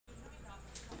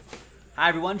Hi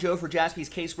everyone, Joe for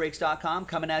JaspysCaseBreaks.com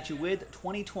coming at you with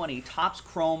 2020 Topps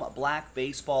Chrome Black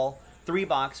Baseball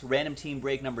 3-box random team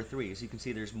break number 3. As you can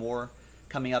see, there's more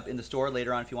coming up in the store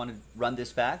later on if you want to run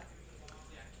this back.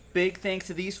 Big thanks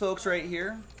to these folks right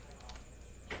here.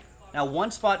 Now,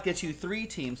 one spot gets you 3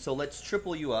 teams, so let's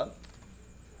triple you up.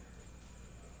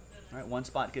 All right, one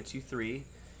spot gets you 3,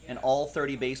 and all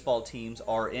 30 baseball teams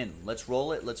are in. Let's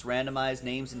roll it. Let's randomize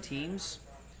names and teams.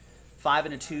 5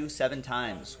 and a 2, 7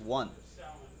 times. 1,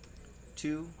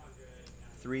 2,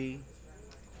 3,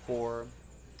 4,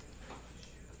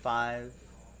 5,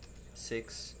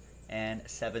 6, and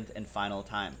 7th and final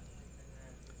time.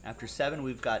 After 7,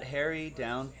 we've got Harry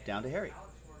down to Harry.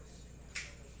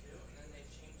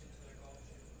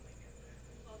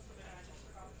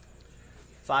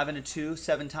 Five and a 2,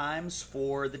 7 times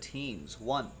for the teams.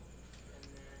 1,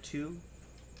 2,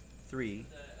 3,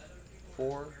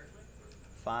 4,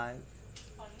 5,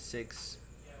 6,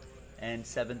 and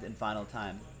 7th and final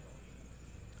time.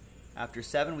 After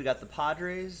 7, we got the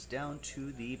Padres down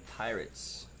to the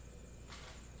Pirates.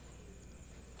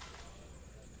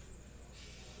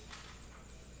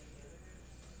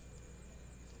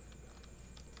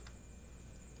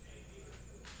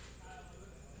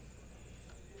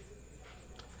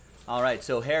 All right,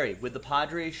 so Harry with the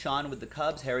Padres, Sean with the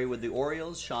Cubs, Harry with the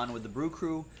Orioles, Sean with the Brew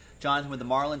Crew, Jonathan with the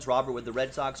Marlins, Robert with the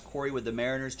Red Sox, Corey with the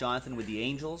Mariners, Jonathan with the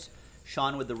Angels,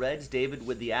 Sean with the Reds, David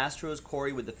with the Astros,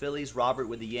 Corey with the Phillies, Robert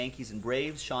with the Yankees and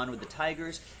Braves, Sean with the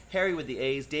Tigers, Harry with the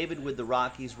A's, David with the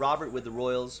Rockies, Robert with the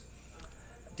Royals,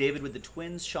 David with the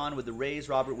Twins, Sean with the Rays,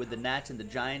 Robert with the Nats and the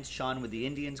Giants, Sean with the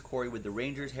Indians, Corey with the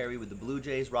Rangers, Harry with the Blue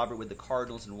Jays, Robert with the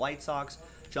Cardinals and White Sox,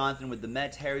 Jonathan with the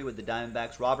Mets, Harry with the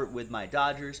Diamondbacks, Robert with my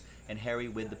Dodgers, and Harry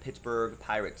with the Pittsburgh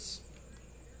Pirates.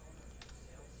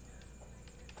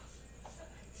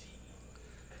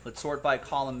 Let's sort by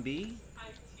column B.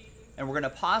 And we're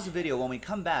going to pause the video. When we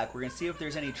come back, we're going to see if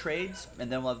there's any trades,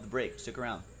 and then we'll have the break. Stick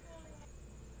around.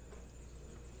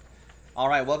 All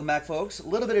right, welcome back, folks. A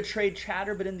little bit of trade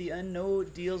chatter, but in the end, no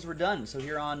deals were done. So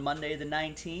here on Monday the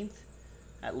 19th,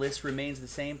 that list remains the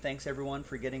same. Thanks, everyone,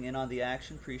 for getting in on the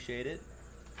action. Appreciate it.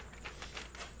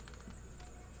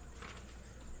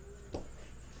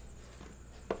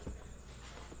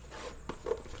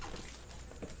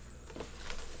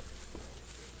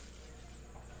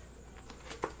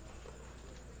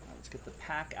 Get the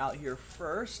pack out here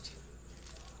first.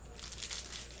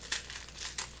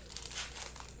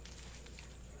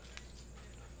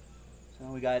 So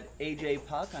we got AJ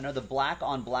Puck. I know the black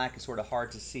on black is sort of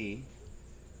hard to see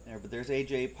there, but there's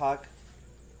AJ Puck,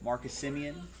 Marcus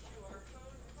Semien,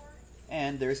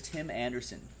 and there's Tim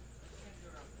Anderson.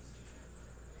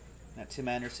 Now Tim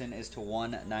Anderson is to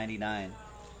 199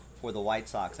 for the White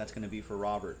Sox. That's going to be for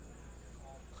Robert.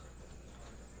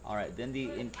 All right, then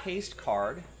the encased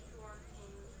card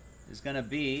is going to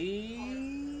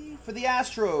be for the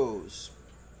Astros.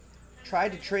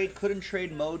 Tried to trade, couldn't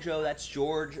trade Mojo. That's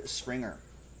George Springer.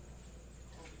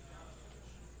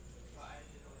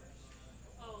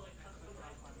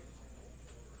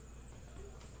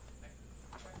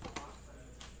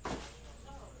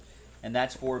 And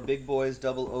that's for Big Boys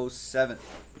 007.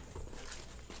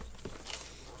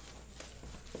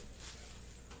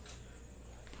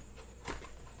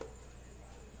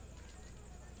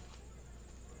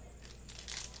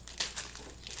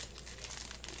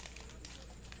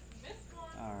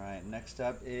 Next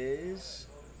up is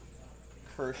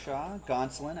Kershaw,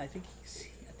 Gonsolin. I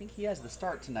think he has the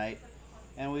start tonight,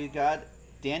 and we got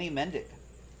Danny Mendick.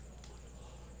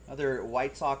 Another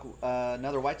White Sox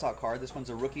card. This one's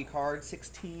a rookie card,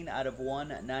 16 out of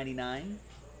 199.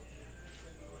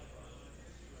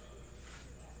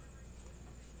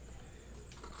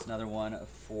 It's another one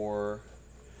for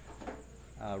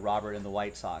Robert and the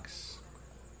White Sox.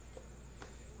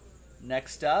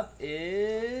 Next up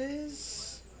is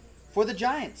for the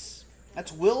Giants,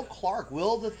 that's Will Clark,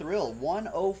 Will the Thrill,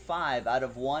 105 out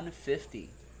of 150.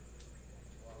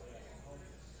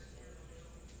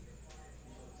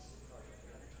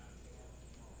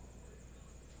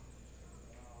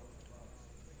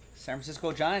 San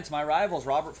Francisco Giants, my rivals,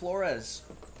 Robert Flores.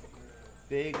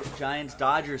 Big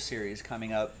Giants-Dodgers series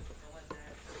coming up.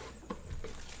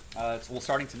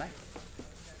 Starting tonight.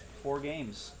 4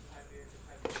 games.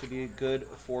 Should be a good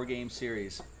 4-game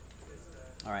series.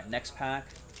 All right, next pack.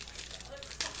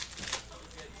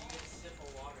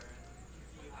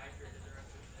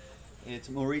 It's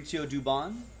Mauricio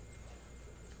Dubon,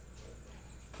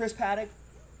 Chris Paddock,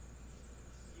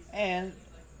 and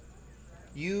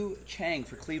Yu Chang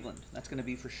for Cleveland. That's going to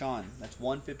be for Sean. That's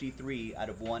 153 out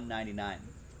of 199.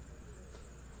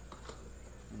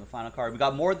 And the final card. We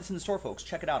got more of this in the store, folks.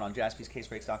 Check it out on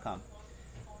JaspysCaseBreaks.com.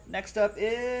 Next up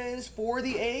is for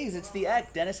the A's. It's the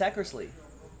Eck, Dennis Eckersley.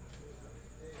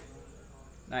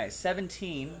 Nice.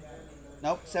 77,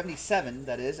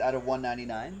 that is, out of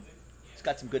 199. It's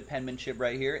got some good penmanship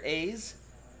right here. A's.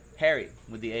 Harry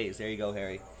with the A's. There you go,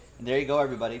 Harry. And there you go,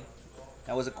 everybody.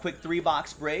 That was a quick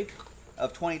 3-box break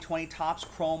of 2020 Topps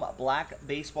Chrome Black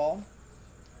Baseball.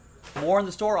 More in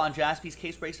the store on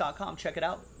jaspyscasebreaks.com. Check it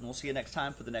out, and we'll see you next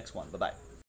time for the next one. Bye-bye.